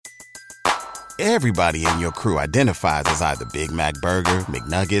Everybody in your crew identifies as either Big Mac Burger,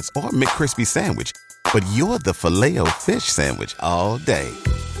 McNuggets, or McCrispy Sandwich. But you're the Filet-O-Fish Sandwich all day.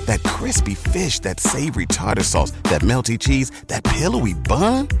 That crispy fish, that savory tartar sauce, that melty cheese, that pillowy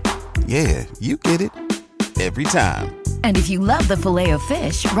bun. Yeah, you get it. Every time. And if you love the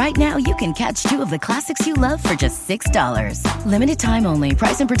Filet-O-Fish, right now you can catch two of the classics you love for just $6. Limited time only.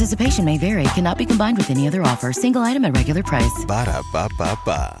 Price and participation may vary. Cannot be combined with any other offer. Single item at regular price.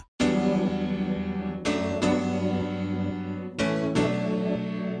 Ba-da-ba-ba-ba.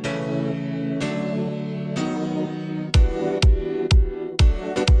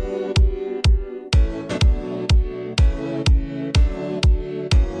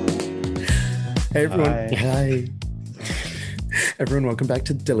 Hey everyone. Hi. Everyone, welcome back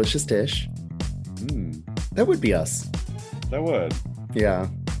to Delicious Dish. That would be us. That would. Yeah.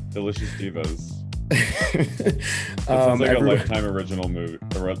 Delicious Divas. It sounds like a Lifetime original movie,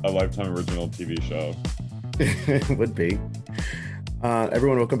 a Lifetime original TV show. It would be.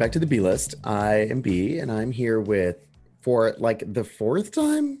 Everyone, welcome back to the B List. I am B, and I'm here for like the fourth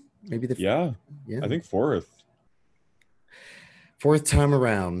time? Maybe yeah. I think fourth time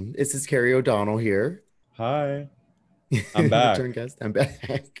around. This is Carey O'Donnell here. Hi. I'm back. Return guest. I'm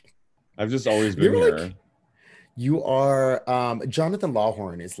back. I've just always been here. You are Jonathan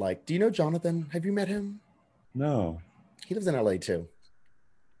Lawhorn is like, do you know Jonathan? Have you met him? No. He lives in LA too.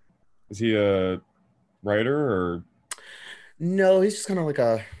 Is he a writer or? No, he's just kind of like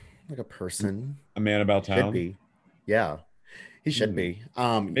a person. A man about town? Should be. Yeah. He should be.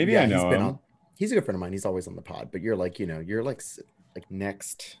 Maybe I know him. He's a good friend of mine. He's always on the pod, but you're like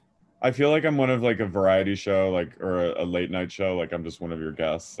next. I feel like I'm one of like a variety show, or a late night show. Like I'm just one of your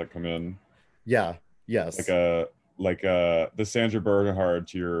guests that come in. Yeah. Yes. Like the Sandra Bernhard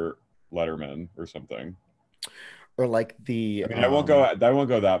to your Letterman or something. Or like the. I mean, I won't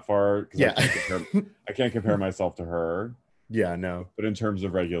go that far. Yeah. I can't compare myself to her. Yeah. No. But in terms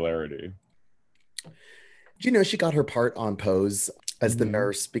of regularity. Do you know she got her part on Pose as the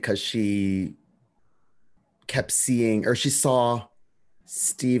nurse because she kept seeing, or she saw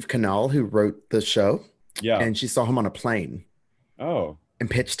Steve Carell, who wrote the show. Yeah. And she saw him on a plane. Oh. And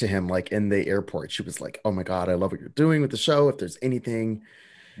pitched to him like in the airport. She was like, "Oh my God, I love what you're doing with the show. If there's anything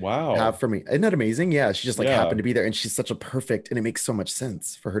have for me." Isn't that amazing? Yeah. She just happened to be there, and she's such a perfect, and it makes so much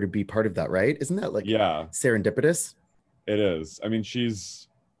sense for her to be part of that, right? Isn't that serendipitous? It is. I mean, she's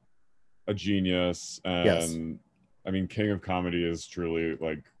a genius, and yes. I mean, King of Comedy is truly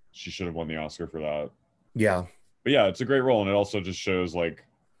like, she should have won the Oscar for that. Yeah. But yeah, it's a great role, and it also just shows like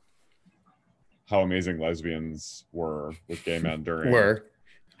how amazing lesbians were with gay men during.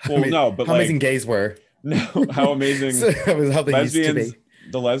 How amazing gays were. No, how amazing that was how they lesbians, used to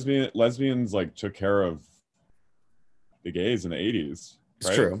be. The lesbians like took care of the gays in the 80s. It's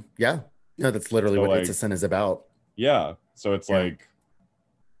right? true. Yeah. No, that's literally what It's a Sin is about. Yeah. So it's like,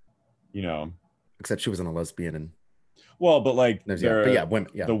 you know. Except she wasn't a lesbian and. Well, but like, women.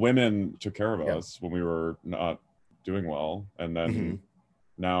 Yeah. The women took care of us when we were not doing well, and then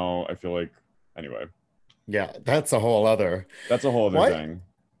now I feel like, anyway. Yeah, that's a whole other thing.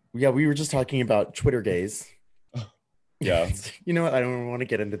 Yeah, we were just talking about Twitter gays. Yeah. You know what? I don't want to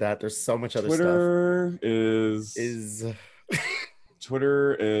get into that. There's so much other stuff.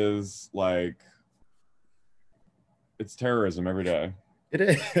 Twitter is like, it's terrorism every day. It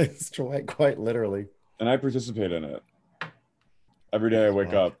is quite literally. And I participate in it. Every day I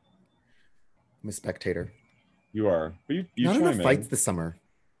wake up. I'm a spectator. You are. But you not chime enough in. fights this summer.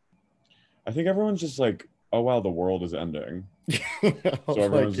 I think everyone's just like, oh wow, the world is ending. So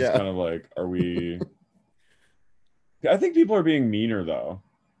everyone's just kind of like, are we? I think people are being meaner though.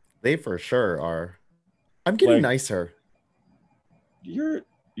 They for sure are. I'm getting nicer. You're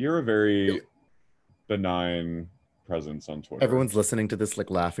a very benign presence on Twitter. Everyone's listening to this like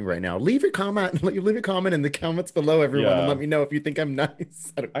laughing right now. Leave a comment. Leave a comment in the comments below, everyone, and let me know if you think I'm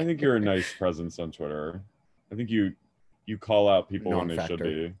nice. I think you're a nice presence on Twitter. I think you call out people when they should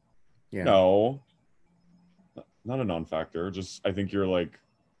be. Yeah. No, not a non-factor. Just I think you're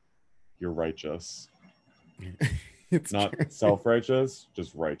righteous. It's not true. Self-righteous,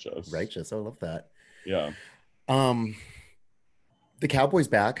 just righteous. Righteous. I love that. Yeah. The Cowboys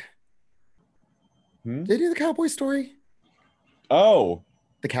back. Did you do the Cowboy story? Oh,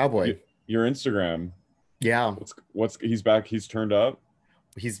 the Cowboy. Your Instagram. Yeah. What's he's back? He's turned up.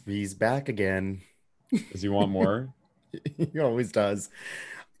 He's back again. Does he want more? He always does.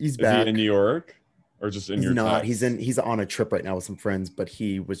 He's back. back. Is he in New York or just in your? Not. Text? He's on a trip right now with some friends, but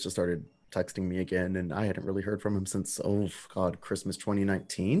he was just started texting me again, and I hadn't really heard from him since Christmas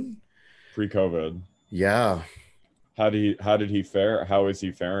 2019. Pre-COVID. Yeah. How did he fare? How is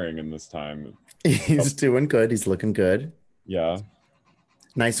he faring in this time? He's doing good. He's looking good. Yeah.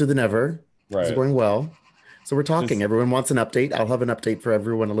 Nicer than ever. Right. He's going well. So we're talking. Everyone wants an update. I'll have an update for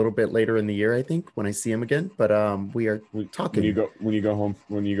everyone a little bit later in the year, I think, when I see him again. But we are talking. When you go home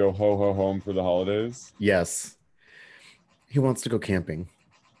for the holidays. Yes. He wants to go camping.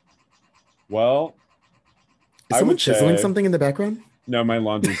 Well, is someone chiseling something in the background? No, my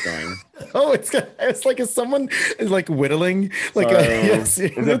laundry's going. Oh, it's like, is someone is like whittling? Like, yes,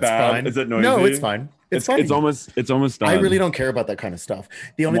 is it bad? Fine. Is it noisy? No, it's fine. It's fine. It's almost done. I really don't care about that kind of stuff.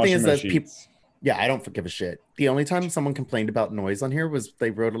 The only thing is that people. Yeah, I don't give a shit. The only time someone complained about noise on here was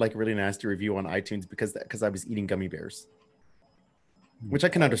they wrote like a really nasty review on iTunes because I was eating gummy bears, which I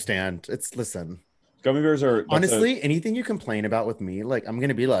can understand. Listen, gummy bears are honestly anything you complain about with me, like I'm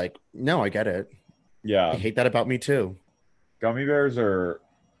gonna be like, no, I get it. Yeah, I hate that about me too. Gummy bears are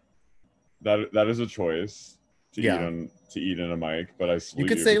that is a choice to eat in a mic, but you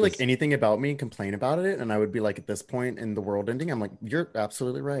could say like anything about me and complain about it, and I would be like, at this point in the world ending, I'm like, you're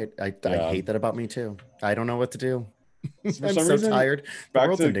absolutely right. I hate that about me too. I don't know what to do. I'm so tired. The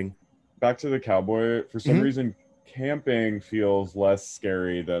world's ending. Back to the cowboy. For some reason, camping feels less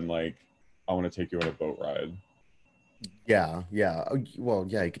scary than like I want to take you on a boat ride. Yeah. Well,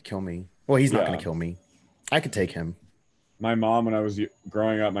 yeah, he could kill me. Well, he's not going to kill me. I could take him. My mom, when I was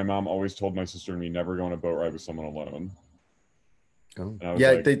growing up, my mom always told my sister and me never go on a boat ride with someone alone. Oh,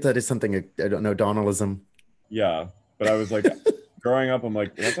 yeah, like, that is something I don't know, Donaldism. Yeah, but I was like, growing up, I'm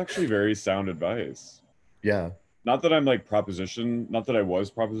like, that's actually very sound advice. Yeah. Not that I'm like not that I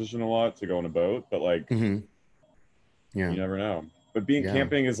was propositioned a lot to go on a boat, but like, yeah, you never know. But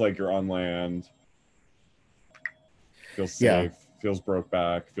camping is like you're on land, feels safe, feels broke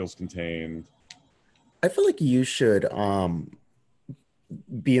back, feels contained. I feel like you should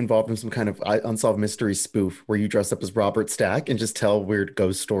be involved in some kind of unsolved mystery spoof where you dress up as Robert Stack and just tell weird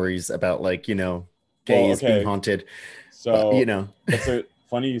ghost stories about like, gays being haunted. So, it's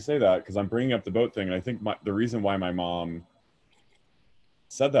funny you say that because I'm bringing up the boat thing. And I think the reason why my mom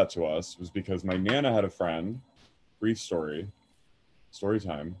said that to us was because my Nana had a friend, brief story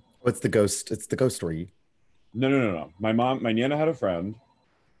time. What's the ghost? It's the ghost story. No. My Nana had a friend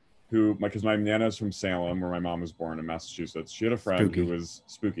because my Nana is from Salem, where my mom was born in Massachusetts. She had a friend who was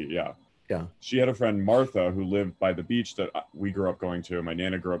spooky. Yeah. Yeah. She had a friend, Martha, who lived by the beach that we grew up going to. My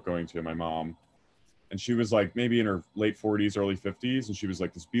Nana grew up going to, my mom. And she was like maybe in her late 40s, early 50s. And she was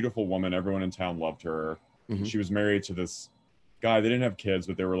like this beautiful woman. Everyone in town loved her. Mm-hmm. She was married to this guy. They didn't have kids,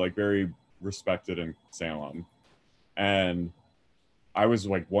 but they were like very respected in Salem. And I was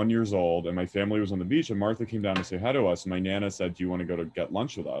like 1 year old and my family was on the beach and Martha came down to say hi to us. And my Nana said, do you want to go to get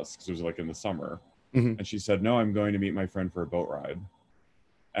lunch with us? Because it was like in the summer. Mm-hmm. And she said, no, I'm going to meet my friend for a boat ride.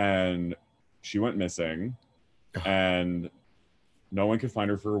 And she went missing and no one could find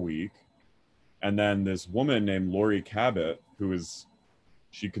her for a week. And then this woman named Lori Cabot,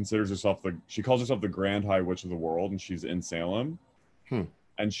 she calls herself the Grand High Witch of the World. And she's in Salem.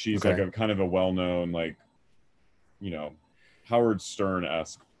 And she's like a kind of a well-known, like, Howard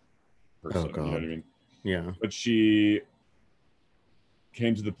Stern-esque person. You know what I mean? Yeah. But she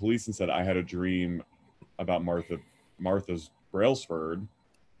came to the police and said, I had a dream about Martha's Brailsford,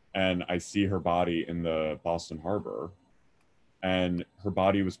 and I see her body in the Boston Harbor. And her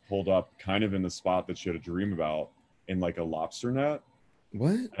body was pulled up kind of in the spot that she had a dream about in like a lobster net.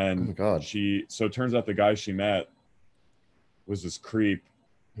 What? And oh my God. So it turns out the guy she met was this creep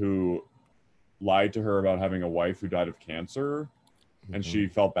who lied to her about having a wife who died of cancer, and she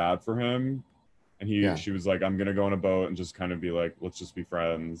felt bad for him, and she was like, I'm gonna go on a boat and just kind of be like, let's just be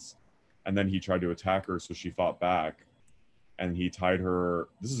friends. And then he tried to attack her, so she fought back, and he tied her.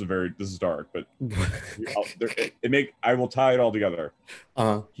 This is dark, but I will tie it all together.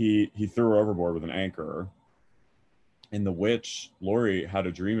 He threw her overboard with an anchor, and the witch Lori had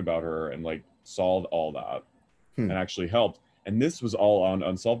a dream about her and like solved all that and actually helped. And this was all on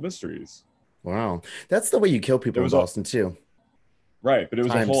Unsolved Mysteries. Wow, that's the way you kill people in Boston too, right? But it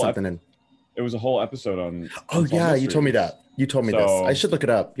was it was a whole episode on. Oh yeah, you told me that. You told me this. I should look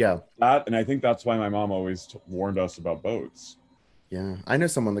it up. Yeah, and I think that's why my mom always warned us about boats. Yeah, I know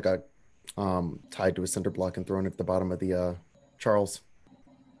someone that got tied to a cinder block and thrown at the bottom of the Charles.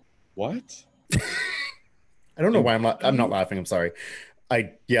 What? I don't know why I'm not laughing. I'm sorry.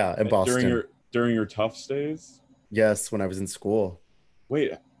 In Boston during your tough stays. Yes, when I was in school.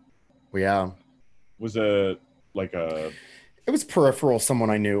 Wait. Well, yeah. Was it like a... It was peripheral, someone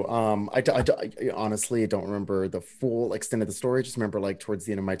I knew. I honestly don't remember the full extent of the story. I just remember like towards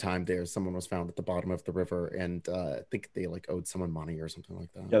the end of my time there, someone was found at the bottom of the river, and I think they like owed someone money or something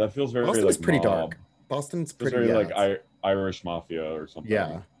like that. Yeah, that feels very Boston was pretty dark. Boston's It's pretty. very Yeah, like Irish mafia or something.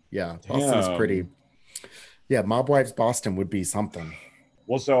 yeah. Boston's pretty. Yeah, Mob Wives Boston would be something.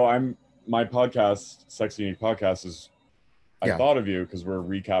 Well, so my podcast, Sexy Unique Podcast, is I thought of you because we're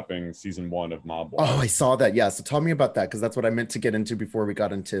recapping season 1 of Mob Wives. Oh, I saw that. Yeah, so tell me about that, because that's what I meant to get into before we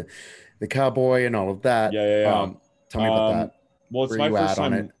got into the cowboy and all of that. Yeah. Tell me about that. Well, it's my first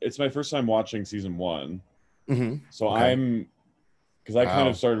time. It's my first time watching season 1. Mm-hmm. So okay. Because I kind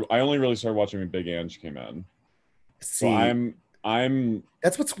of started. I only really started watching when Big Ange came in. See, so I'm.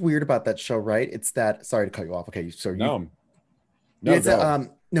 That's what's weird about that show, right? It's that. Sorry to cut you off. Okay, so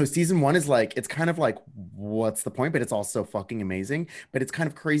no, season 1 is like, it's kind of like, what's the point? But it's also fucking amazing. But it's kind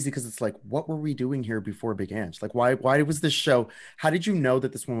of crazy because it's like, what were we doing here before Big Ange? Like, why was this show? How did you know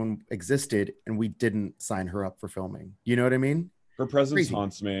that this woman existed and we didn't sign her up for filming? You know what I mean? Her presence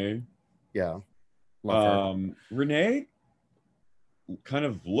haunts me. Yeah, love her. Renee kind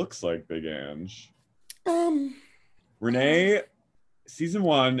of looks like Big Ange. Renee, season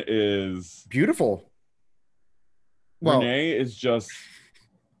 1 is beautiful. Renee is just.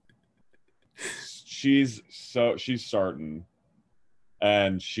 She's starting,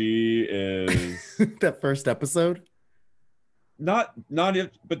 and she is that first episode. Not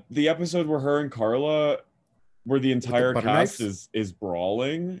it, but the episode where her and Carla, where the entire cast is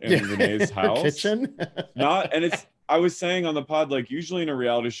brawling in Renee's house. Kitchen. I was saying on the pod, like, usually in a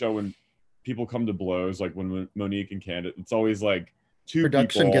reality show when people come to blows, like when Monique and Candace, it's always like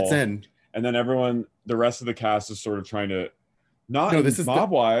production people, gets in, and then the rest of the cast is sort of trying to. This is Mob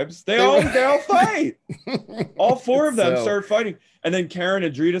Wives. They all fight. All 4 of them start fighting, and then Karen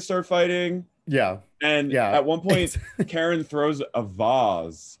and Drita start fighting. Yeah, and at one point, Karen throws a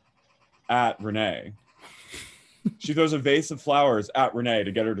vase at Renee. She throws a vase of flowers at Renee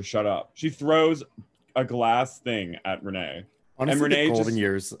to get her to shut up. She throws a glass thing at Renee. Honestly, and Renee the golden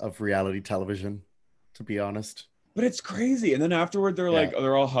years of reality television, to be honest. But it's crazy. And then afterward,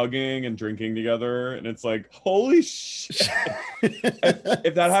 they're all hugging and drinking together. And it's like, holy shit.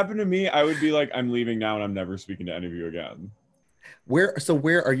 If that happened to me, I would be like, I'm leaving now and I'm never speaking to any of you again. Where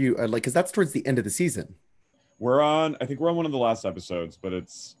are you? Like, because that's towards the end of the season. I think we're on one of the last episodes, but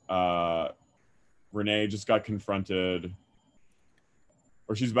it's Renee just got confronted,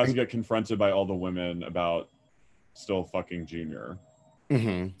 or she's about to get confronted by all the women about still fucking Junior.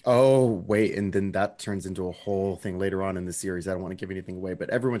 Mm-hmm. Oh, wait. And then that turns into a whole thing later on in the series. I don't want to give anything away, but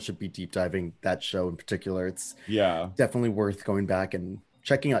everyone should be deep diving that show in particular. It's definitely worth going back and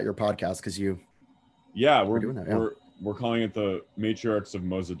checking out your podcast, because we're calling it the Matriarchs of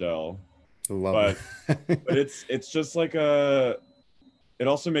Mossadegh. But it's just like it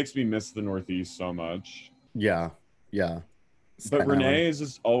also makes me miss the Northeast so much. Yeah. But Renee is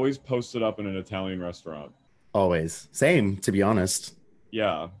just always posted up in an Italian restaurant. Always. Same, to be honest.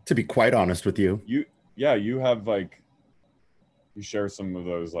 Yeah. To be quite honest with you. You have like, you share some of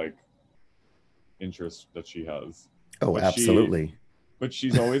those like interests that she has. Oh, absolutely. But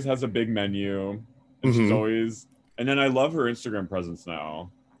she's always has a big menu, and she's always, and then I love her Instagram presence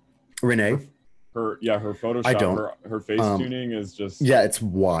now. Renee? Her Photoshop, her face tuning is just. Yeah, it's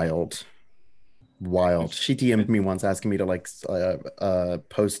wild. She DM'd me once asking me to like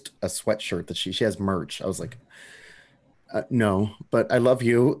post a sweatshirt that she has merch. I was like, no, but I love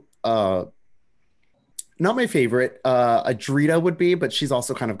you. Not my favorite. Adrita would be, but she's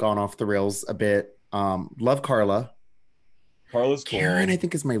also kind of gone off the rails a bit. Love Carla. Carla's cool. Karen, I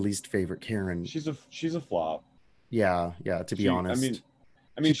think, is my least favorite. Karen. She's a flop. Yeah. To be honest.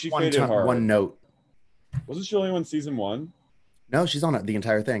 I mean, she faded hard. One note. Wasn't she only on season 1? No, she's on the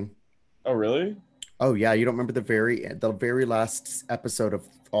entire thing. Oh, really? Oh yeah, you don't remember the very last episode of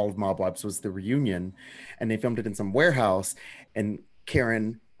all of Mob Wives was the reunion, and they filmed it in some warehouse, and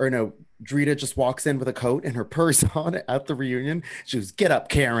Drita just walks in with a coat and her purse on at the reunion. She goes, "Get up,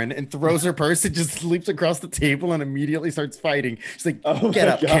 Karen," and throws her purse and just leaps across the table and immediately starts fighting. She's like, "Get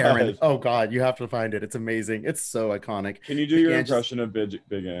up, Karen." Oh God, you have to find it. It's amazing. It's so iconic. Can you do your impression of Big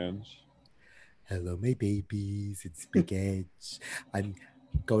Ange? Hello, my babies. It's Big Ange. I'm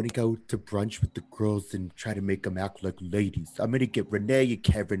going to go to brunch with the girls and try to make them act like ladies. I'm going to get Renee and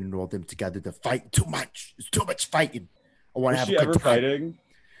Kevin and all them together to fight too much. It's too much fighting. I want to have a good time. Fighting?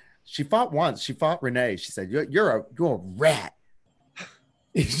 She fought once. She fought Renee. She said, you're a rat.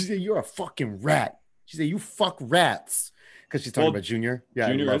 She said, "You're a fucking rat." She said, "You fuck rats." Because she's talking about Junior. Yeah,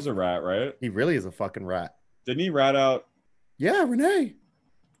 Junior is a rat, right? He really is a fucking rat. Didn't he rat out? Yeah, Renee.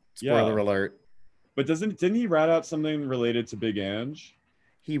 Spoiler alert. But didn't he rat out something related to Big Ange?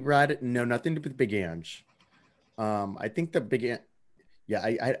 He ratted nothing to do with Big Ange. I think the Big Ange. Yeah,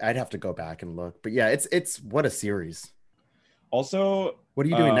 I'd have to go back and look, but yeah, it's what a series. Also, what are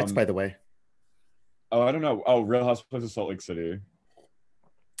you doing next, by the way? Oh, I don't know. Oh, Real Housewives of Salt Lake City.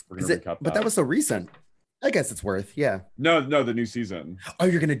 We're gonna recap but that was so recent. I guess it's worth, yeah. No, the new season. Oh,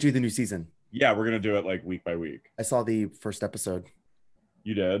 you're gonna do the new season? Yeah, we're gonna do it like week by week. I saw the first episode.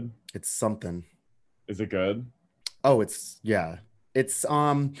 You did? It's something. Is it good? Oh, it's I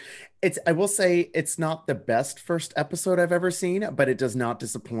will say it's not the best first episode I've ever seen, but it does not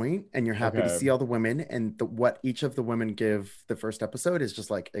disappoint, and you're happy to see all the women, and what each of the women give the first episode is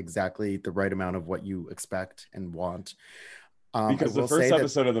just like exactly the right amount of what you expect and want. Because the first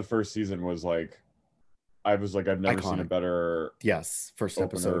episode of the first season was like, I was like, I've never iconic. seen a better first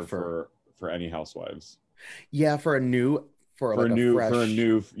episode for any Housewives. Yeah, for a new fresh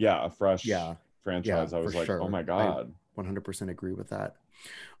franchise. I was like, oh my God. I 100% agree with that.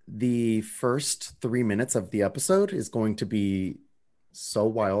 The first 3 minutes of the episode is going to be so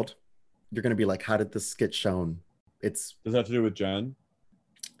wild. You're going to be like, how did this get shown? Does that have to do with Jen?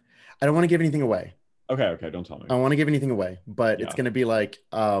 I don't want to give anything away. Okay, don't tell me. I don't want to give anything away, but it's going to be like,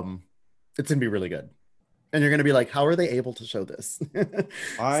 it's going to be really good. And you're going to be like, how are they able to show this?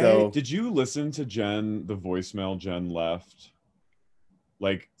 Did you listen to Jen, the voicemail Jen left?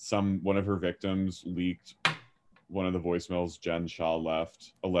 Like one of her victims leaked one of the voicemails Jen Shah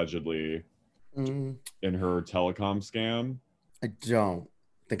left, allegedly, in her telecom scam. I don't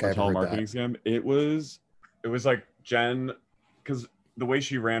think I've heard that. Telemarketing scam. It was like Jen, because the way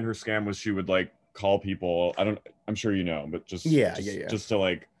she ran her scam was she would like call people. I'm sure you know, but just to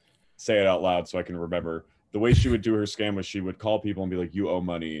like say it out loud so I can remember. The way she would do her scam was she would call people and be like, you owe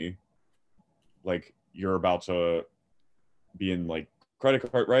money. Like you're about to be in like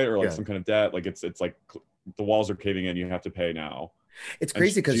credit card, right? Or like some kind of debt. Like it's like the walls are caving in. You have to pay now. It's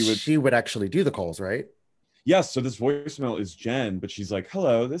crazy because she would actually do the calls, right? Yes. So this voicemail is Jen, but she's like,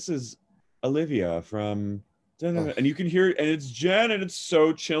 hello, this is Olivia from, and you can hear it, and it's Jen, and it's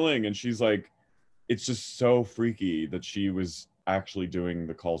so chilling. And she's like, it's just so freaky that she was actually doing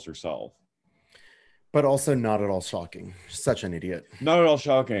the calls herself. But also not at all shocking. Such an idiot. Not at all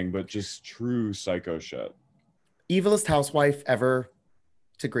shocking, but just true psycho shit. Evilest housewife ever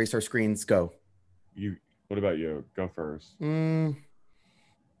to grace our screens. Go. What about you? Go first. Jen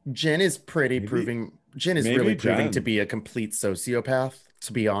is really proving to be a complete sociopath,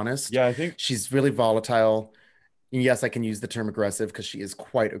 to be honest. Yeah, I think she's really volatile. And yes, I can use the term aggressive because she is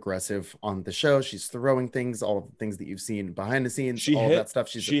quite aggressive on the show. She's throwing things, all of the things that you've seen behind the scenes, that stuff.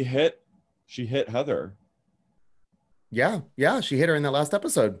 She hit Heather. Yeah, she hit her in that last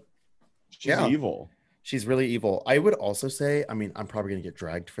episode. She's evil. She's really evil. I would also say, I mean, I'm probably going to get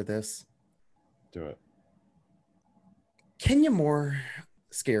dragged for this. Do it. Kenya Moore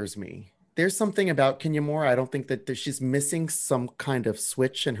scares me. There's something about Kenya Moore. I don't think that she's missing some kind of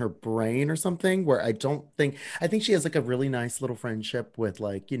switch in her brain or something where I think she has like a really nice little friendship with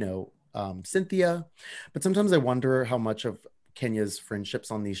like, Cynthia. But sometimes I wonder how much of Kenya's friendships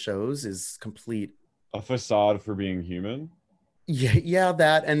on these shows is complete a facade for being human. Yeah,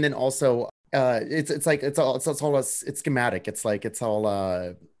 that, and then also it's schematic. It's like it's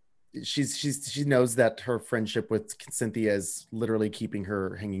all she knows that her friendship with Cynthia is literally keeping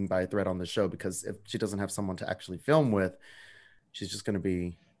her hanging by a thread on the show, because if she doesn't have someone to actually film with, she's just going to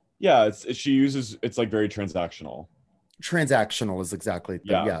be it's like very transactional. Transactional is exactly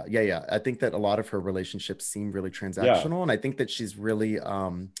yeah. I think that a lot of her relationships seem really transactional, and I think that she's really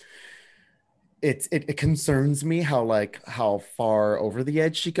it concerns me how far over the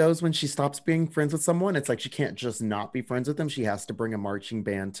edge she goes when she stops being friends with someone. It's like she can't just not be friends with them. She has to bring a marching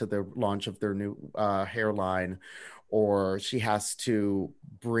band to the launch of their new hairline, or she has to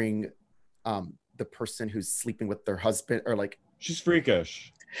bring the person who's sleeping with their husband, or like she's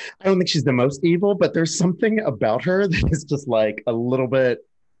freakish. I don't think she's the most evil, but there's something about her that is just like a little bit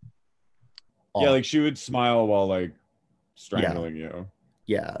off. Yeah, like she would smile while like strangling you.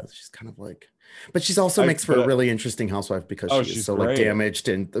 Yeah, she's kind of like, but she's also makes for a really interesting housewife because she's so great. Like damaged,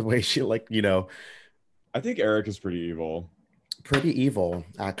 and the way she I think Eric is pretty evil. Pretty evil,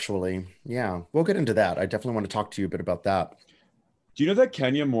 actually. Yeah, we'll get into that. I definitely want to talk to you a bit about that. Do you know that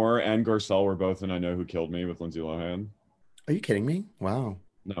Kenya Moore and Garcelle were both in I Know Who Killed Me with Lindsay Lohan? Are you kidding me? Wow.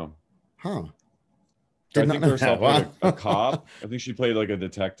 No. Huh. I think Garcelle played a cop. I think she played like a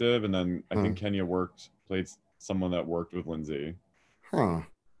detective, and then I think Kenya played someone that worked with Lindsay. Huh.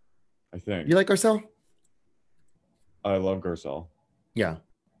 I think. You like Garcelle? I love Garcelle. Yeah.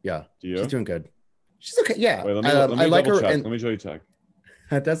 Do you? She's doing good. She's okay. Yeah. Wait, let me like her. Check. Let me show you tech.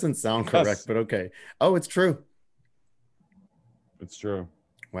 That doesn't sound correct, but okay. Oh, it's true. It's true.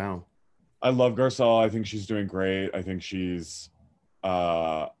 Wow. I love Garcelle. I think she's doing great. I think she's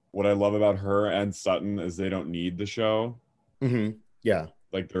what I love about her and Sutton is they don't need the show. Mm-hmm. Yeah.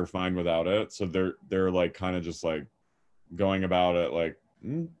 like they're fine without it. So they're like kind of just like going about it like,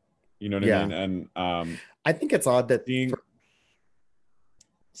 you know what I mean? And I think it's odd that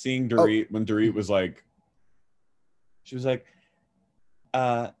seeing Dorit when Dorit was like, she was like,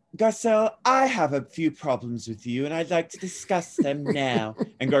 Garcelle, I have a few problems with you and I'd like to discuss them now.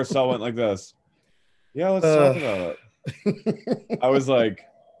 And Garcelle went like this. Yeah, let's talk about it. I was like,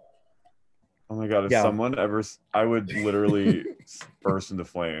 oh my God, if someone ever, I would literally burst into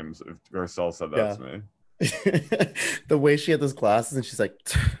flames if Garcelle said that to me. The way she had those glasses and she's like,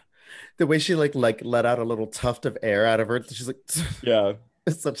 the way she like let out a little tuft of air out of her. She's like, yeah.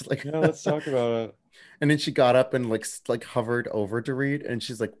 It's such like, yeah, let's talk about it. And then she got up and like hovered over Dorit and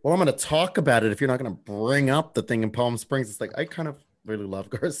she's like, well, I'm going to talk about it if you're not going to bring up the thing in Palm Springs. It's like, I kind of really love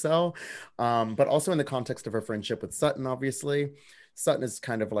Garcelle, but also in the context of her friendship with Sutton, obviously. Sutton is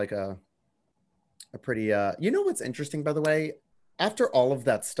kind of like a pretty, you know what's interesting, by the way? After all of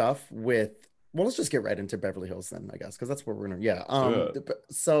that stuff with, well, let's just get right into Beverly Hills then, I guess, because that's where we're going to,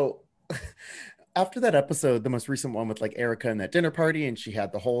 so after that episode, the most recent one with like Erica and that dinner party, and she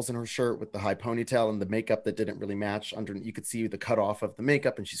had the holes in her shirt with the high ponytail and the makeup that didn't really match under, you could see the cut off of the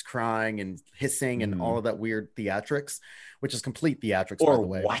makeup and she's crying and hissing and all of that weird theatrics, which is complete theatrics, by the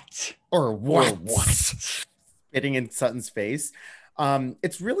way. Or what? Spitting in Sutton's face.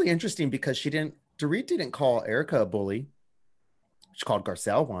 It's really interesting because Dorit didn't call Erica a bully. She called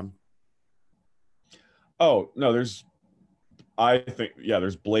Garcelle one. Oh, no, there's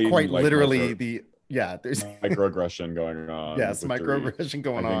blatant, quite like, literally there's microaggression going on. Yes, microaggression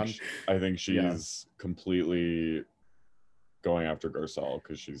going on. I think she's completely going after Garcelle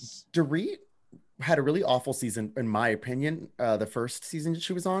because Dorit had a really awful season, in my opinion. The first season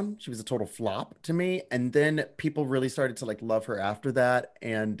she was on, she was a total flop to me. And then people really started to like love her after that.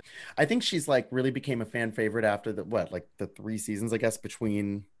 And I think she's like really became a fan favorite after the 3 seasons, I guess,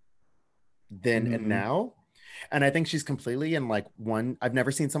 between then and now. And I think she's completely in like I've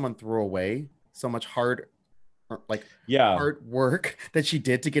never seen someone throw away so much hard work that she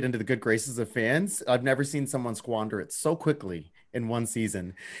did to get into the good graces of fans. I've never seen someone squander it so quickly in one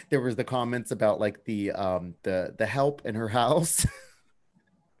season. There was the comments about like the help in her house.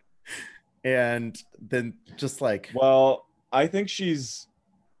 And then just like, well, I think she's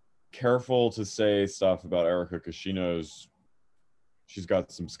careful to say stuff about Erica because she knows she's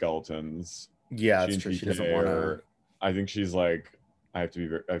got some skeletons. Yeah, that's true. She doesn't want to. I think she's like, I have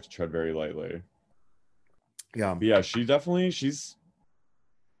to tread very lightly. Yeah. But yeah, she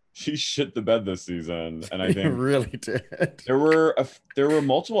shit the bed this season, and I think really did. There were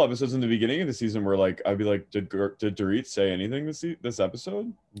multiple episodes in the beginning of the season where like I'd be like, did Dorit say anything this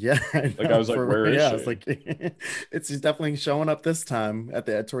episode? Yeah, I was like, where is she? It's like she's definitely showing up this time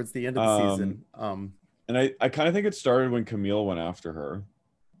towards the end of the season. And I kind of think it started when Camille went after her.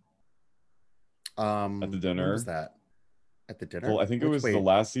 At the dinner. When was that? At the dinner? Well, I think it was the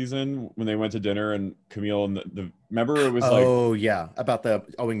last season when they went to dinner and Camille and remember it was about the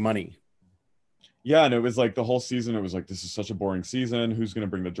owing money. Yeah, and it was like the whole season it was like, this is such a boring season, who's going to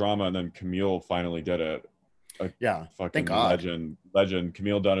bring the drama? And then Camille finally did it. Fucking thank God. legend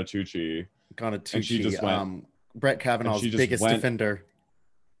Camille Donatucci. And she just went, Brett Kavanaugh's biggest defender.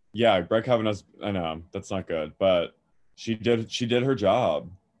 Yeah, Brett Kavanaugh's, I know that's not good, but she did her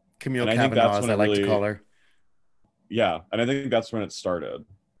job. Camille Kavanaugh, as I like to call her. Yeah, and I think that's when it started.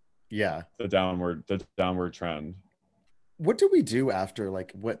 Yeah, the downward trend. What do we do after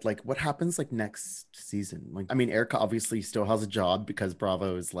what happens like next season? Like, I mean, Erica obviously still has a job because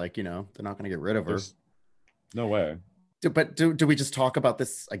Bravo is like, they're not going to get rid of her. No way. Do we just talk about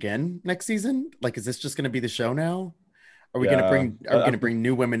this again next season? Like, is this just going to be the show now? Are we going to bring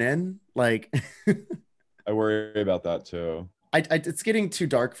new women in? Like, I worry about that too. It's getting too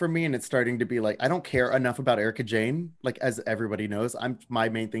dark for me, and it's starting to be like, I don't care enough about Erica Jane. Like, as everybody knows, my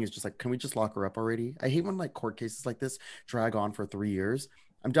main thing is just like, can we just lock her up already? I hate when like court cases like this drag on for 3 years.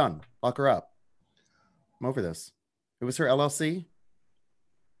 I'm done. Lock her up. I'm over this. It was her LLC.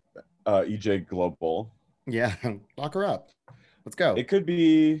 EJ Global. Yeah, lock her up. Let's go. It could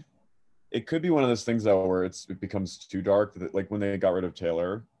be one of those things though where it becomes too dark. Like when they got rid of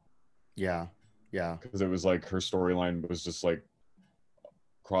Taylor. Yeah. Yeah, because it was like her storyline was just like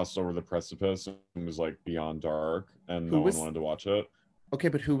crossed over the precipice and was like beyond dark, and no one wanted to watch it. Okay,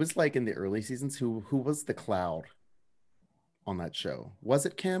 but who was like in the early seasons? Who was the cloud on that show? Was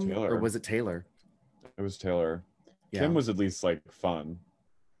it Kim or was it Taylor? It was Taylor. Yeah. Kim was at least like fun.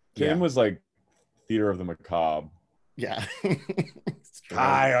 Kim was like theater of the macabre. Yeah.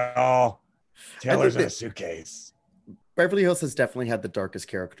 Kyle. Taylor's in a suitcase. Beverly Hills has definitely had the darkest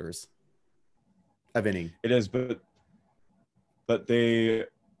characters of any. It is, but but they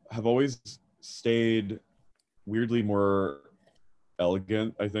have always stayed weirdly more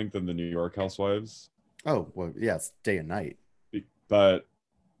elegant, I think, than the New York housewives. Oh, well, yeah, it's day and night. But,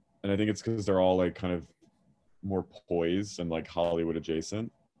 and I think it's because they're all like kind of more poised and like Hollywood adjacent.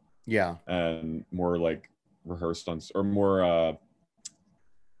 Yeah. And more like rehearsed on, or more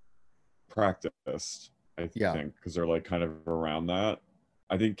practiced, I think, because they're like kind of around that.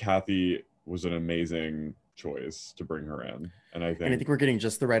 I think Kathy was an amazing choice to bring her in. And I think we're getting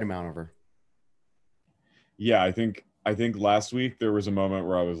just the right amount of her. Yeah, I think last week there was a moment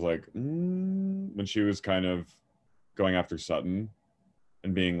where I was like, when she was kind of going after Sutton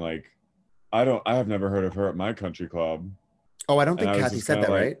and being like, I have never heard of her at my country club. Oh, I don't think Kathy said that,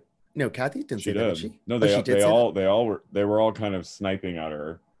 like, right? No, Kathy didn't say that, did she? No, they were all kind of sniping at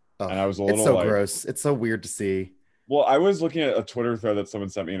her. Oh, and I was a little, it's so like, gross. It's so weird to see. Well, I was looking at a Twitter thread that someone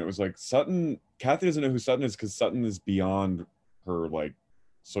sent me, and it was like, Kathy doesn't know who Sutton is because Sutton is beyond her like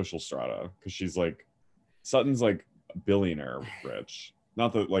social strata, because she's like, Sutton's like billionaire rich.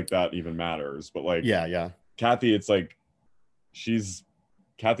 Not that like that even matters, but like, yeah. Kathy, it's like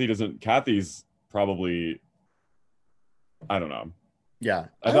Kathy's probably, I don't know. Yeah,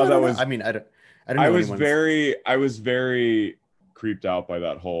 I thought that was. I mean, I don't know. I was very creeped out by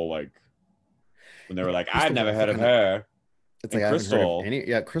that whole like when they were like, I'd never heard of her. It's like Crystal.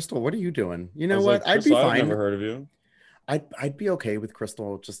 Crystal, what are you doing? You know what? Like, I'd be fine. I've never heard of you. I'd be okay with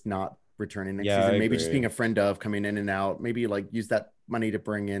Crystal just not returning next season. Maybe just being a friend of, coming in and out. Maybe like use that money to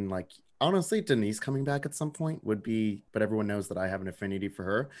bring in, like, honestly, Denise coming back at some point would be, but everyone knows that I have an affinity for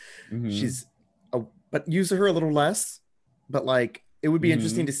her. Mm-hmm. But use her a little less. But like, it would be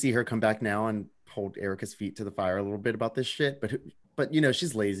interesting to see her come back now and hold Erica's feet to the fire a little bit about this shit. But you know,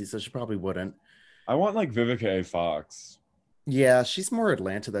 she's lazy, so she probably wouldn't. I want like Vivica A. Fox. Yeah, she's more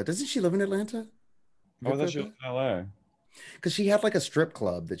Atlanta though. Doesn't she live in Atlanta? Oh, I thought she lived in LA. Because she had like a strip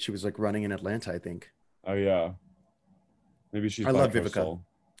club that she was like running in Atlanta, I think. Oh yeah. Maybe she's. I love Vivica.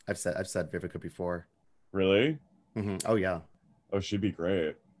 I've said Vivica before. Really? Mm-hmm. Oh yeah. Oh, she'd be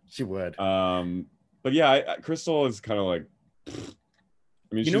great. She would. But yeah, Crystal is kind of like.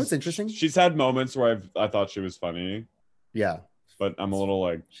 I mean, you know what's interesting? She's had moments where I thought she was funny. Yeah. But I'm a little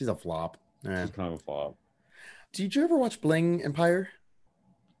like. She's a flop. She's kind of a flop. Did you ever watch Bling Empire?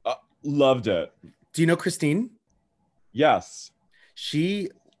 Loved it. Do you know Christine? Yes. She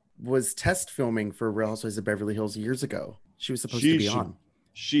was test filming for Real Housewives of Beverly Hills years ago. She was supposed to be on.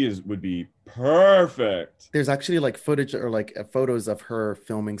 Would be perfect. There's actually like footage or like photos of her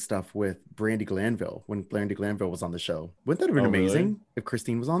filming stuff with Brandi Glanville when Brandi Glanville was on the show. Wouldn't that have been amazing really? If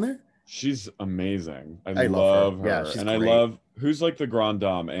Christine was on there? She's amazing. I love her. Yeah, she's and great. I love who's like the grande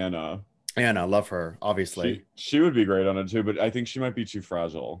dame, Anna. Anna, love her, obviously. She would be great on it too, but I think she might be too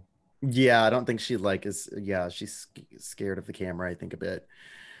fragile. Yeah, I don't think she like is. Yeah, she's scared of the camera, I think, a bit.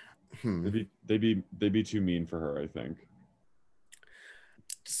 They'd be too mean for her, I think.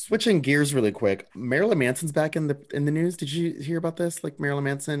 Switching gears really quick, Marilyn Manson's back in the news. Did you hear about this? Like Marilyn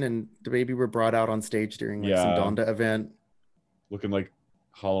Manson and DaBaby were brought out on stage during like some Donda event, looking like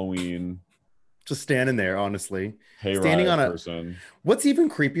Halloween. Just standing there, honestly. Hey, standing on a person. What's even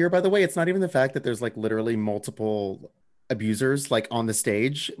creepier, by the way, it's not even the fact that there's like literally multiple abusers like on the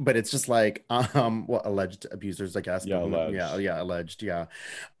stage, but it's just like alleged abusers, I guess. Yeah, alleged. Alleged. Yeah.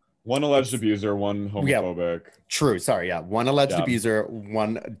 One alleged abuser, one homophobic. Yeah, true. Sorry. Yeah. One alleged abuser,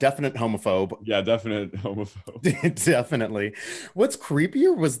 one definite homophobe. Yeah, definite homophobe. Definitely. What's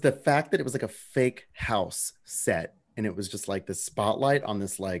creepier was the fact that it was like a fake house set and it was just like the spotlight on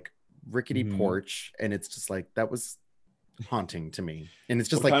this like rickety porch. And it's just like, that was haunting to me. And it's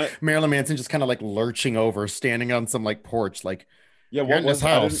just Marilyn Manson just kind of like lurching over, standing on some like porch, like, yeah, what was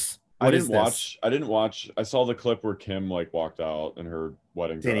house? I didn't watch. I saw the clip where Kim like walked out in her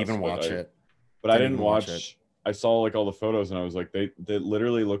wedding dress. Didn't even watch it. But I didn't watch it. I saw like all the photos and I was like, they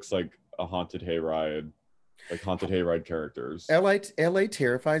literally looks like a haunted hayride, like haunted hayride characters. LA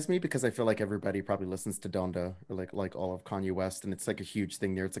terrifies me because I feel like everybody probably listens to Donda or like all of Kanye West, and it's like a huge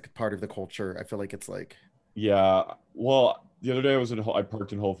thing there. It's like a part of the culture. I feel like it's like. Yeah. Well, the other day I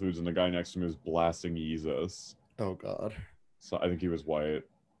parked in Whole Foods and the guy next to me was blasting Yeezus. Oh God. So I think he was white.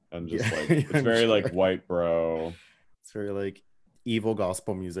 And just like it's very like white bro. It's very like evil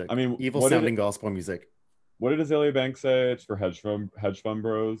gospel music. I mean, evil sounding gospel music. What did Azalea Banks say? It's for hedge fund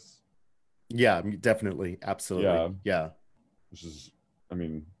bros. Yeah, definitely, absolutely. Yeah. Which is, I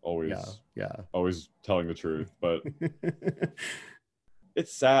mean, always. Yeah. Always telling the truth, but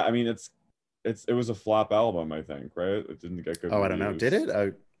it's sad. I mean, it was a flop album, I think, right? It didn't get good. Oh, reviews. I don't know. Did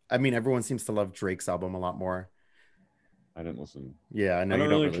it? I mean, everyone seems to love Drake's album a lot more. I didn't listen. Yeah, I know. I don't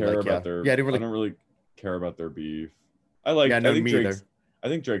really care about their. Yeah, I don't really care about their beef. Yeah, no, me either. I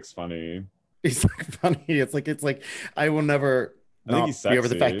think Drake's funny. He's like funny. It's like I will never I think he's not be over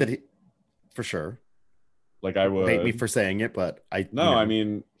the fact sexy. that he, for sure. Like I People hate me would. for saying it, but No, I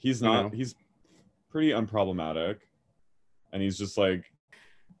mean, he's you not. know. He's pretty unproblematic, and he's just like,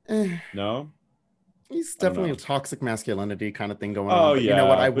 Eh, no, he's I don't definitely a know. toxic masculinity kind of thing going on. Oh But you know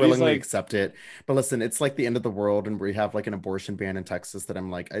what? yeah, I but he's willingly like, accept it. But listen, it's like the end of the world, and we have like an abortion ban in Texas that I'm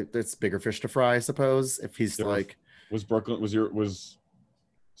like, it's bigger fish to fry, I suppose. If he's there were, like, was Brooklyn was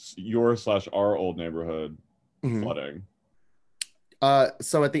your slash our old neighborhood mhm. flooding?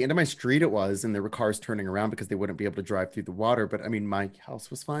 So at the end of my street it was, and there were cars turning around because they wouldn't be able to drive through the water. But I mean, my house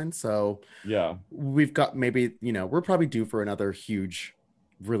was fine. So Yeah, we've got maybe, we're probably due for another huge,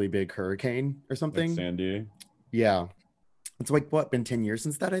 really big hurricane or like something. Sandy. Yeah. It's like what, been 10 years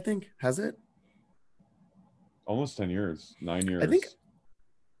since that, I think. Has it? Almost 10 years, 9 I think years.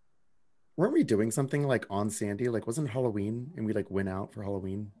 weren't we doing something like on Sandy? Like wasn't it Halloween and we like went out for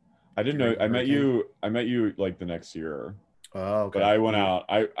Halloween I didn't know. during the hurricane? I met you like the next year, Oh, but okay. I went out.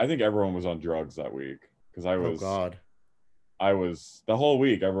 I think everyone was on drugs that week because Oh God. I was the whole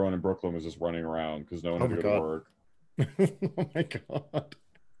week. Everyone in Brooklyn was just running around because no one Oh had my to go to God. work. Oh my God.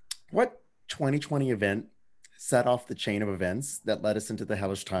 What 2020 event set off the chain of events that led us into the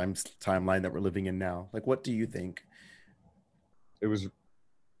hellish timeline that we're living in now? Like, what do you think? It was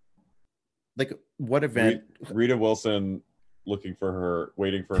Like, what event? Rita Wilson waiting for her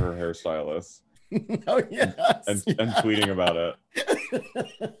hairstylist, Oh yes, and tweeting about yeah.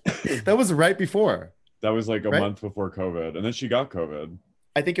 it. That was right before, That was like a right? month before COVID, and then she got COVID.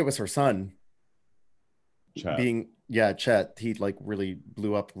 I think it was her son Chat. being, yeah, Chet. He like really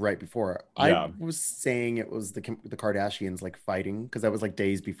blew up right before. I Yeah. was saying it was the Kardashians like fighting because that was like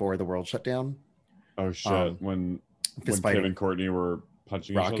days before the world shut down. Oh shit! Um, When fist Kim fighting, and Courtney were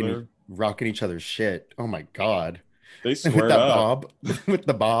punching each rocking other, rocking each other's shit. Oh my God. they With squared that up. bob, with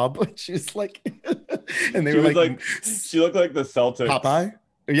the bob. She's like, and they She were was like, like, she looked like the Celtics. Popeye.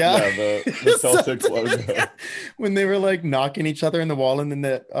 Yeah. Yeah, the Celtics Yeah. logo. When they were like knocking each other in the wall, and then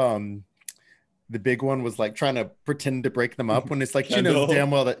the big one was like trying to pretend to break them up when it's like she knows Kendall,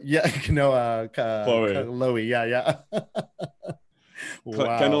 damn well that, yeah, Chloe. Chloe, yeah.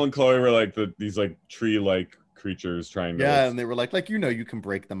 Kendall Wow. and Chloe were like these like tree like creatures trying to like. Yeah, and they were like you can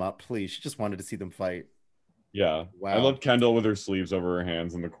break them up, please. She just wanted to see them fight. Yeah, I Wow. loved Kendall with her sleeves over her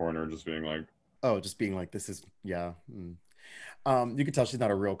hands in the corner, just being like. Oh, just being like, this is, yeah. You can tell she's not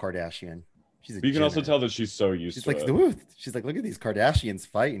a real Kardashian. She's a But you can also Jenner. tell that she's so used She's to like, it. ooh. She's like, look at these Kardashians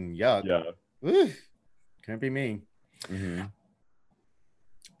fighting. Yuck. Yeah. Ooh. Can't be me. Mm-hmm.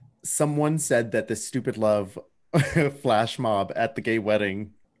 Someone said that the stupid love flash mob at the gay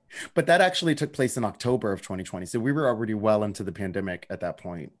wedding, but that actually took place in October of 2020. So we were already well into the pandemic at that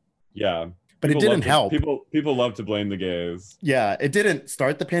point. Yeah. But it didn't help. People love to blame the gays. Yeah, it didn't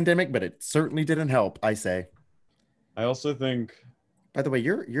start the pandemic, but it certainly didn't help, I say. I also think. By the way,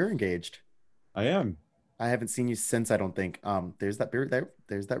 you're engaged. I am. I haven't seen you since, I don't think. There's that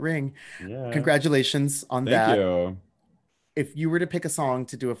there's that ring. Yeah. Congratulations on Thank that. you. If you were to pick a song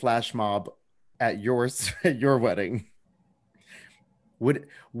to do a flash mob at your wedding, would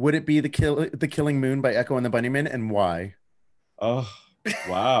it be the Killing Moon by Echo and the Bunnymen, and why? Oh,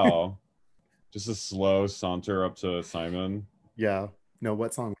 wow. Just a slow saunter up to Simon. Yeah. No,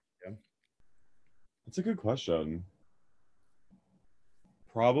 what song? That's a good question.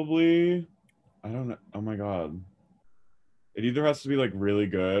 Probably, I don't know. Oh my God. It either has to be like really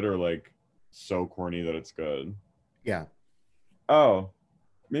good or like so corny that it's good. Yeah. Oh,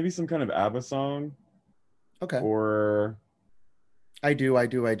 maybe some kind of ABBA song. Okay. Or I do.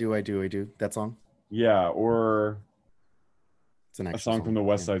 That song. Yeah, or It's an a song from the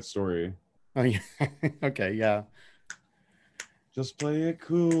West Side Story. Oh yeah. Okay, yeah. Just play it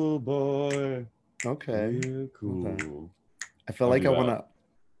cool, boy. Okay. Play it cool. Okay. I feel like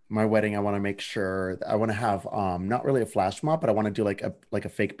my wedding, I want to make sure that I want to have not really a flash mob, but I want to do like a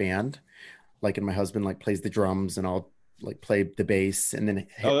fake band. Like, and my husband like plays the drums and I'll like play the bass, and then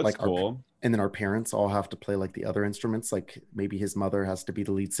hit like cool. And then our parents all have to play like the other instruments. Like maybe his mother has to be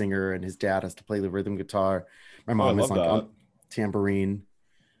the lead singer and his dad has to play the rhythm guitar. My mom is like on tambourine.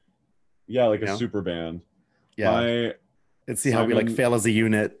 Yeah, like a super band. Yeah. Let's see how we like fail as a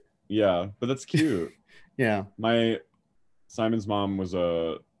unit. Yeah, but that's cute. Yeah. Simon's mom was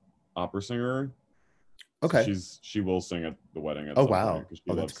a opera singer. Okay. So she will sing at the wedding at oh some wow. point, 'cause she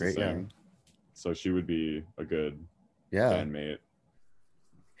Oh, loves that's great. to sing. Yeah. So she would be a good bandmate.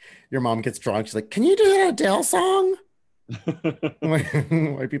 Your mom gets drunk. She's like, "Can you do an Adele song?"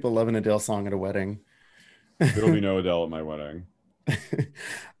 Why people love an Adele song at a wedding? There'll be no Adele at my wedding.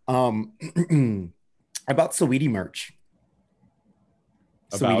 I bought Saweetie merch.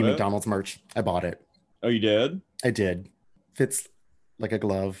 Sweetie McDonald's merch. I bought it. Oh, you did? I did. Fits like a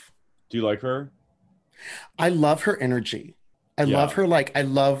glove. Do you like her? I love her energy. I love her, like I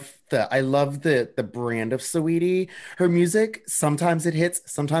love the brand of Saweetie. Her music, sometimes it hits,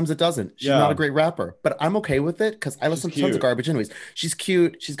 sometimes it doesn't. She's not a great rapper, but I'm okay with it because I listen to tons of garbage anyways. She's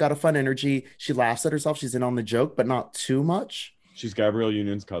cute, she's got a fun energy, she laughs at herself, she's in on the joke, but not too much. She's Gabrielle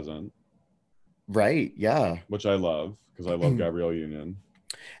Union's cousin. Right, yeah. Which I love because I love Gabrielle Union.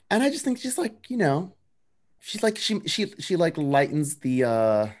 And I just think she's like, you know, she's like she like lightens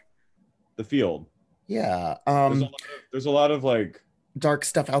the field. Yeah. There's a lot of like dark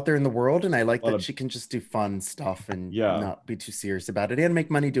stuff out there in the world, and I like that she can just do fun stuff and not be too serious about it and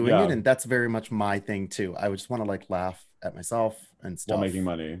make money doing it. And that's very much my thing too. I would just want to like laugh at myself and stuff while making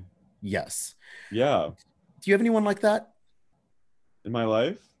money. Yes. Yeah. Do you have anyone like that in my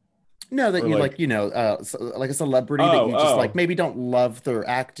life? No, that you like, you know, like a celebrity that you just like maybe don't love their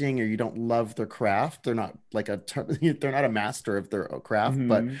acting or you don't love their craft. They're not like they're not a master of their craft,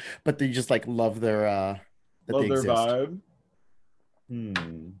 but they just like love their that love they their exist.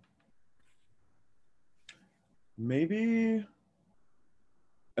 Vibe. Maybe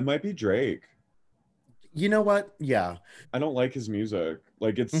it might be Drake. You know what? Yeah. I don't like his music.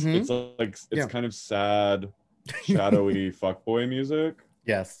 Like it's kind of sad, shadowy fuckboy music.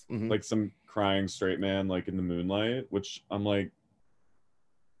 Yes. Like some crying straight man like in the moonlight, which I'm like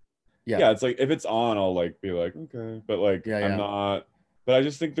it's like if it's on I'll like be like okay, but like I'm not, but I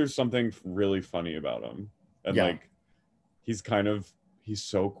just think there's something really funny about him. And like he's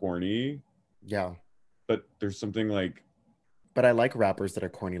so corny. Yeah. But there's something like, but I like rappers that are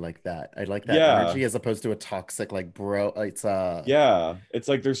corny like that. I like that energy as opposed to a toxic like bro. It's it's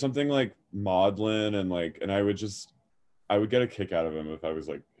like there's something like maudlin and like, and I would get a kick out of him if I was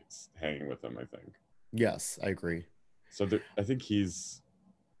like hanging with him, I think. Yes, I agree. So I think he's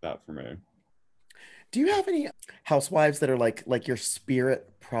that for me. Do you have any housewives that are like your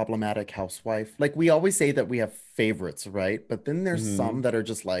spirit problematic housewife? Like we always say that we have favorites, right? But then there's some that are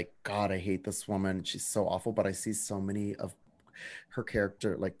just like, God, I hate this woman. She's so awful, but I see so many of her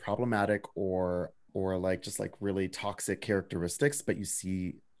character like problematic or like just like really toxic characteristics, but you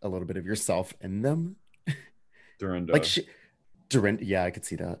see a little bit of yourself in them. Dorinda. Like Dorinda, yeah, I could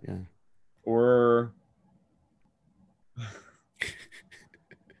see that. Yeah. Or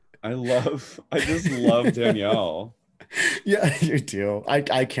I just love Danielle. Yeah, you do.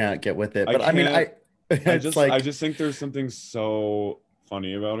 I can't get with it, but I mean, I just think there's something so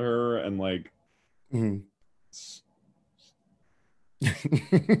funny about her, and like,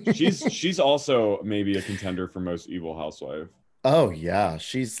 she's also maybe a contender for most evil housewife. Oh yeah,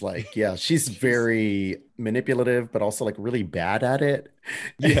 she's like, she's very manipulative, but also like really bad at it.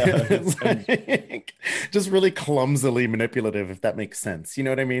 Yeah, like, just really clumsily manipulative, if that makes sense. You know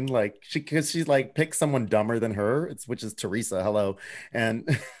what I mean? Like because she's like pick someone dumber than her, which is Teresa. Hello,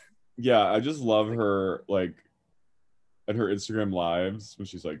 and yeah, I just love her like at her Instagram lives when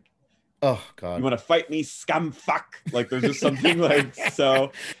she's like, oh God, you want to fight me, scum fuck? Like there's just something like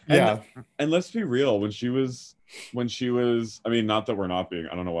so. And let's be real, when she was, I mean, not that we're not being,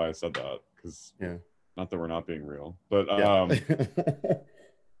 I don't know why I said that, because not that we're not being real, but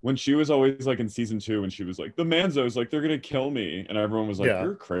when she was always like in season 2, when she was like, the Manzos, like they're gonna kill me, and everyone was like,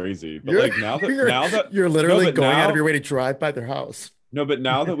 you're crazy. But like now that you're literally going out of your way to drive by their house. No, but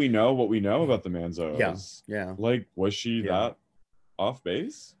now that we know what we know about the Manzos, like, was she that off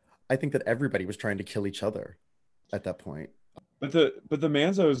base? I think that everybody was trying to kill each other at that point. But the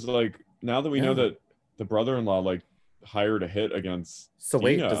Manzos, like, now that we know that the brother-in-law like hired a hit against Dina,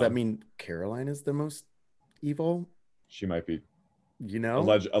 wait, does that mean Caroline is the most evil? She might be. You know,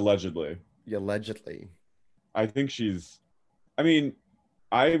 allegedly. I think she's. I mean,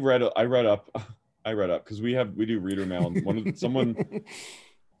 I read up because we do reader mail. And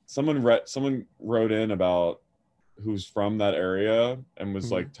someone wrote in about who's from that area and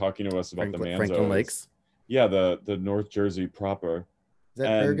was like talking to us about the Manzos. Franklin Lakes. Yeah, the North Jersey proper. Is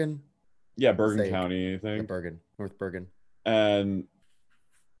that Bergen? Yeah, Bergen County, I think. Yeah, North Bergen. And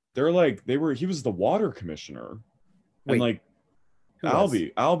he was the water commissioner. Wait, and like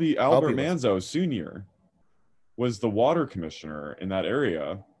Albert Manzo Sr. was the water commissioner in that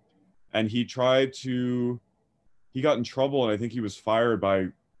area. And he got in trouble, and I think he was fired by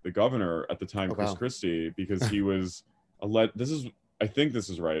the governor at the time, Chris Christie, because he was I think this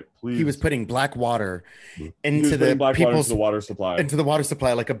is right. Please. He was putting black water into the water supply. Into the water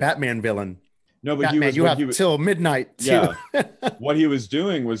supply, like a Batman villain. No, but Batman, you have till midnight. Yeah. What he was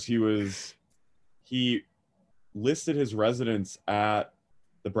doing was he listed his residence at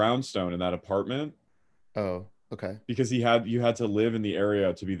the brownstone in that apartment. Oh. Okay. Because you had to live in the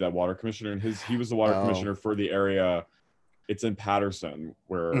area to be that water commissioner, and he was the water commissioner for the area. It's in Patterson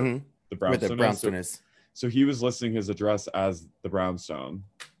where the brownstone is. So he was listing his address as the brownstone,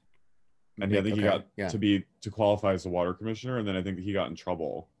 and I think he got to qualify as the water commissioner, and then I think he got in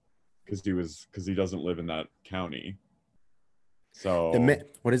trouble because he doesn't live in that county. So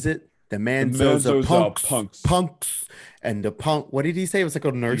what is it? The Manzo's punks, and the punk. What did he say? It was like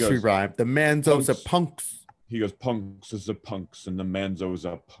a nursery rhyme. The Manzo's are punks. He goes, punks is the punks, and the Manzo's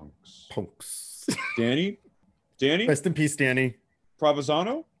are punks. Punks. Danny. Rest in peace, Danny.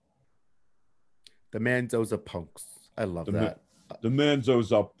 Provenzano. The Manzo's are punks. I love that. The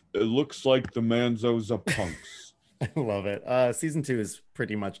Manzo's up. It looks like the Manzo's are punks. I love it. Season 2 is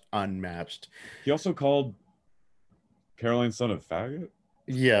pretty much unmatched. He also called Caroline's son a faggot.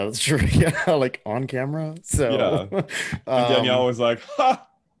 Yeah, that's true. Yeah, like on camera. So yeah. And Danielle was like, ha!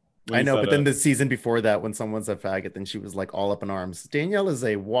 I know, but then the season before that, when someone's a faggot, then she was like all up in arms. Danielle is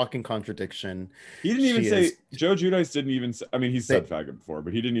a walking contradiction. He didn't even say, Joe Giudice didn't even say, I mean, he's said faggot before,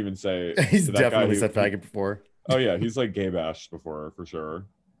 but he didn't even say. He's definitely said faggot before. Oh yeah, he's like gay bashed before for sure.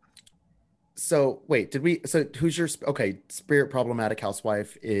 So wait, who's your spirit problematic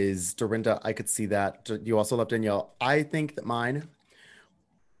housewife is Dorinda. I could see that. You also love Danielle. I think that mine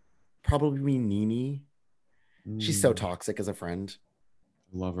probably be Nene. She's so toxic as a friend.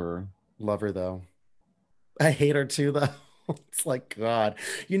 Love her though. I hate her too though. It's like, God,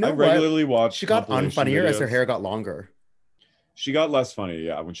 you know, I regularly watch. She got unfunnier as her hair got longer. She got less funny.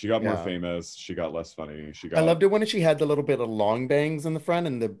 Yeah, when she got more famous, she got less funny. I loved it when she had the little bit of long bangs in the front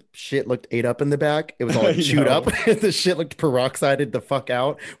and the shit looked ate up in the back. It was all chewed up. The shit looked peroxided the fuck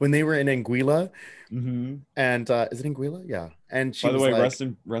out when they were in Anguilla. And is it Anguilla? Yeah. And she, by the way, like,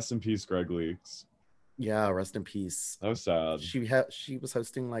 rest in peace, Greg Leaks. Yeah, rest in peace. That was sad. She was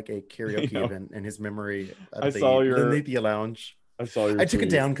hosting like a karaoke event in his memory at the Nethia Lounge. I saw your I took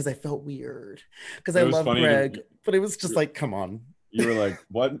it down because I felt weird. Because I love Greg, but it was just like, come on. You were like,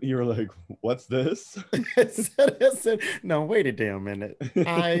 what? You were like, what's this? I said, no, wait a damn minute.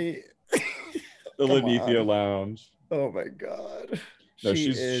 The Nethia Lounge. Oh my God. No,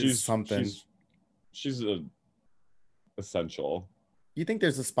 she's something. She's essential. You think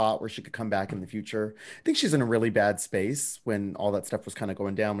there's a spot where she could come back in the future? I think she's in a really bad space when all that stuff was kind of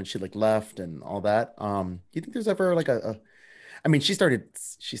going down when she like left and all that. Do you think there's ever like I mean, she started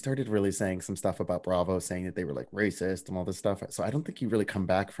really saying some stuff about Bravo, saying that they were like racist and all this stuff. So I don't think you really come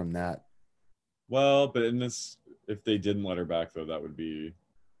back from that. Well, but in this, if they didn't let her back though, that would be,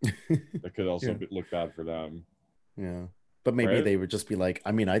 that could also look bad for them. Yeah. But maybe they would just be like,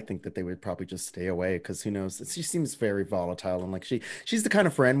 I mean, I think that they would probably just stay away because who knows? She seems very volatile and like she's the kind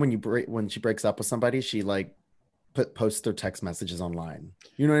of friend when she breaks up with somebody, she like posts their text messages online.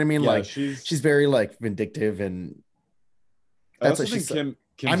 You know what I mean? Yeah, like she's very like vindictive and that's what she's. Kim's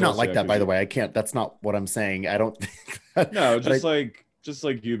I'm not like that, by the way. I can't. That's not what I'm saying. I don't think that, no, just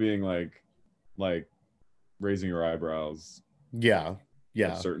like you being like raising your eyebrows. Yeah.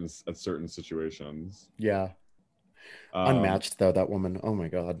 At certain situations. Yeah. Unmatched though, that woman. Oh my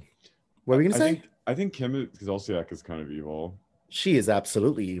God. What were you gonna say? I think Kim Zolciak is kind of evil. She is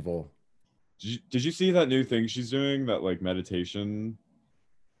absolutely evil. Did you see that new thing she's doing? That like meditation.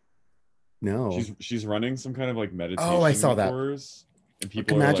 No. She's running some kind of like meditation. Oh, I saw that. And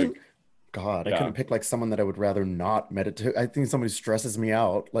people imagine. Are like, God, I couldn't pick like someone that I would rather not meditate. I think somebody stresses me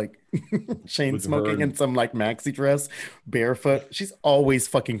out, like chain smoking in some like maxi dress, barefoot. She's always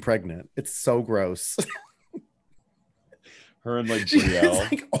fucking pregnant. It's so gross. Her and like she's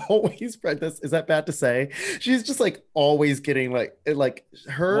Brielle. like always pregnant. Is that bad to say? She's just like always getting like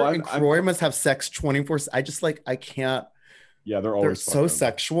her and Croy must have sex 24. I can't. Yeah, they're so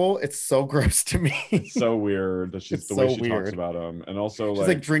sexual. It's so gross to me. It's so weird that she's the way she talks about him, and also she's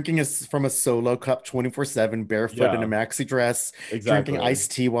like drinking from a solo cup 24/7, barefoot in a maxi dress, drinking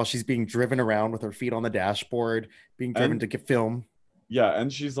iced tea while she's being driven around with her feet on the dashboard, being driven to get film. Yeah,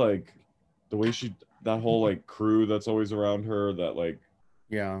 and she's like the way that whole like crew that's always around her, that like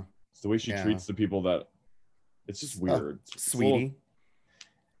it's the way she treats the people that it's just weird.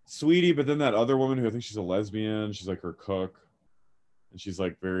 Sweetie, but then that other woman who I think she's a lesbian, she's like her cook. And she's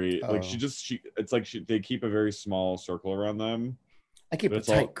like very like it's like they keep a very small circle around them. I keep a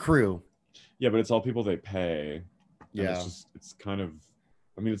tight crew. Yeah, but it's all people they pay. Yeah, it's kind of,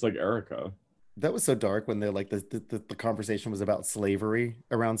 I mean, it's like Erica. That was so dark when they're like the conversation was about slavery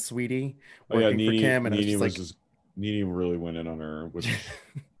around Sweetie working for Kim, and Nene really went in on her,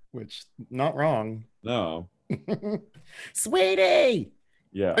 which not wrong. No, Sweetie,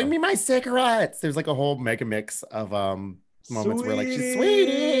 bring me my cigarettes. There's like a whole mega mix of moments where like she's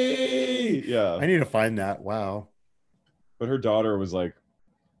Sweetie. Carey. Yeah. I need to find that. Wow. But her daughter was like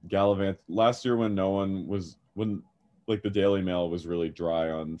gallivant last year when like the Daily Mail was really dry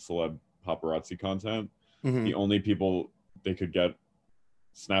on celeb paparazzi content. Mm-hmm. The only people they could get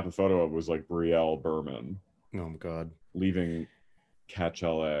snap a photo of was like Brielle Berman. Oh my God. Leaving Catch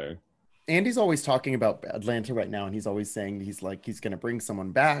LA. Andy's always talking about Atlanta right now, and he's always saying he's going to bring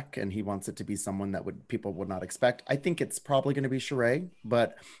someone back, and he wants it to be someone that people would not expect. I think it's probably going to be Sheree,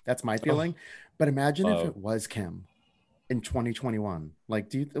 but that's my feeling. But imagine if it was Kim in 2021.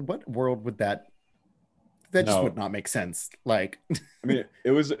 Like, what world would that just would not make sense? Like, I mean,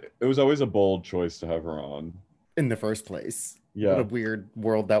 it was always a bold choice to have her on in the first place. Yeah, what a weird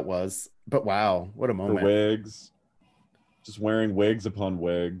world that was. But wow, what a moment! The wigs, just wearing wigs upon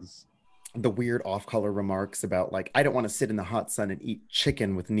wigs. The weird off-color remarks about like, I don't want to sit in the hot sun and eat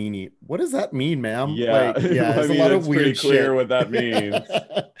chicken with Nene. What does that mean, ma'am? Yeah, like, yeah, there's a lot of weird shit. Clear what that means.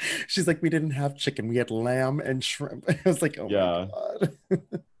 She's like, we didn't have chicken, we had lamb and shrimp. I was like, oh my God.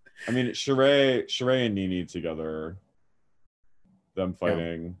 I mean, Sheree and Nene together, them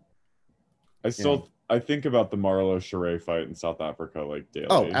fighting. Yeah. I think about the Marlo Sheree fight in South Africa like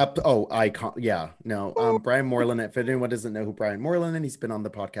daily. Icon. Yeah, no. Brian Moreland. If anyone doesn't know who Brian Moreland is, he's been on the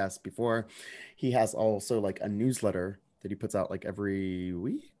podcast before. He has also like a newsletter that he puts out like every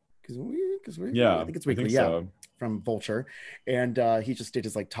week. Yeah, I think it's weekly. So. From Vulture, and he just did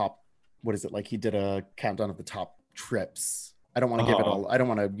his like top. What is it like? He did a countdown of the top trips. I don't want to give it all. I don't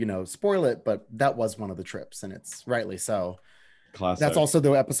want to spoil it, but that was one of the trips, and it's rightly so. Classic. That's also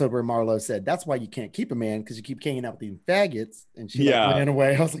the episode where Marlo said, that's why you can't keep a man, because you keep hanging out with these faggots. And she ran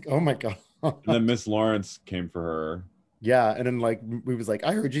away. I was like, oh my God. And then Miss Lawrence came for her. Yeah. And then like, we was like,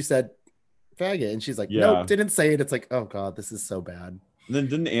 I heard you said faggot. And she's like, nope, didn't say it. It's like, oh God, this is so bad. And then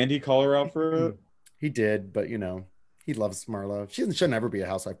didn't Andy call her out for it? He did, but he loves Marlo. She should never be a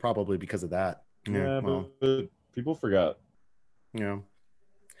housewife, probably because of that. Yeah, but people forget. Yeah.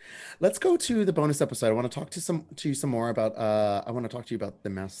 Let's go to the bonus episode. I want to talk to you some more about I want to talk to you about the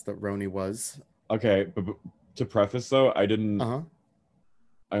mess that Roni was. Okay, but to preface though, I didn't I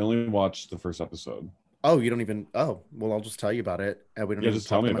only watched the first episode. Oh, you don't even well, I'll just tell you about it. We don't even just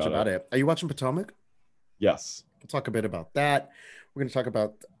tell me much about it. Are you watching Potomac? Yes. We'll talk a bit about that. We'll talk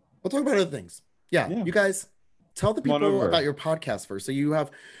about other things. Yeah. You guys tell the people about your podcast first. So you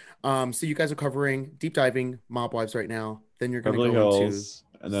have so you guys are covering deep diving Mob Wives right now. Then you're going to go into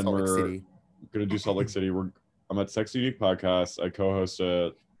and then we're going to do Salt Lake City. I'm at Sex Unique Podcast. I co-host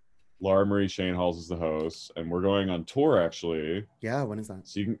it. Laura Marie Shane Halls is the host. And we're going on tour, actually. Yeah, when is that?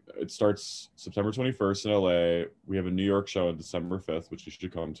 So it starts September 21st in LA. We have a New York show on December 5th, which you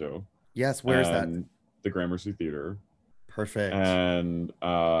should come to. Yes, where is that? The Gramercy Theater. Perfect. And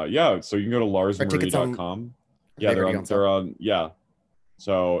so you can go to larsmarie.com. Yeah, they're on. Yeah.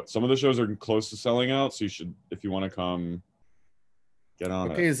 So some of the shows are close to selling out. So you should, if you want to come, get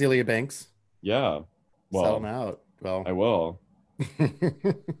on it. Okay, Azealia Banks. Yeah. Well, sell them out. Well, I will.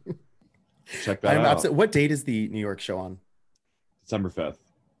 Check that out. What date is the New York show on? December 5th.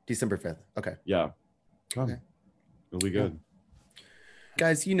 December 5th. Okay. Yeah. Come. Okay. It'll be good.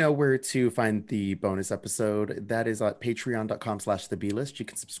 Guys, you know where to find the bonus episode. That is at patreon.com/theblist. You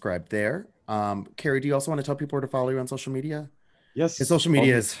can subscribe there. Carey, do you also want to tell people where to follow you on social media? Yes. His social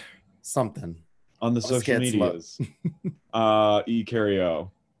media is something. On the social medias. E-Carey-O.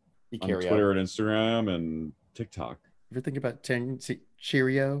 On Twitter and Instagram and TikTok. Ever think about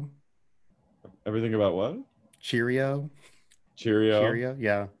Cheerio? Everything about what? Cheerio.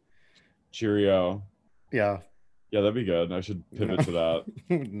 Yeah. Cheerio. Yeah. Yeah, that'd be good. I should pivot to that.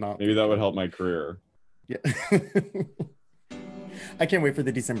 Maybe that would help my career. Yeah. I can't wait for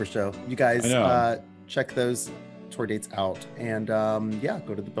the December show. You guys check those tour dates out, and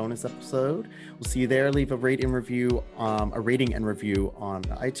go to the bonus episode. We'll see you there. Leave a rating and review on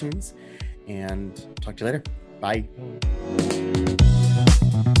iTunes, and talk to you later. Bye.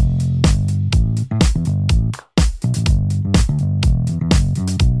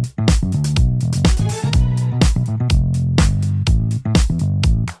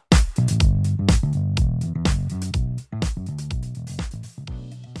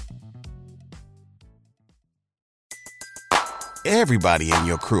 Everybody in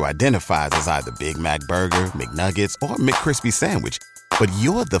your crew identifies as either Big Mac Burger, McNuggets, or McCrispy Sandwich. But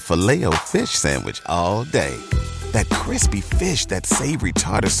you're the Filet-O-Fish Sandwich all day. That crispy fish, that savory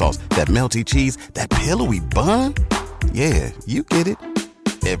tartar sauce, that melty cheese, that pillowy bun. Yeah, you get it.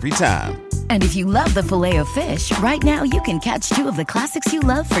 Every time. And if you love the Filet-O-Fish, right now you can catch two of the classics you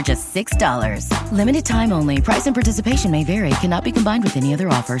love for just $6. Limited time only. Price and participation may vary. Cannot be combined with any other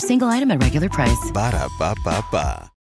offer. Single item at regular price. Ba-da-ba-ba-ba.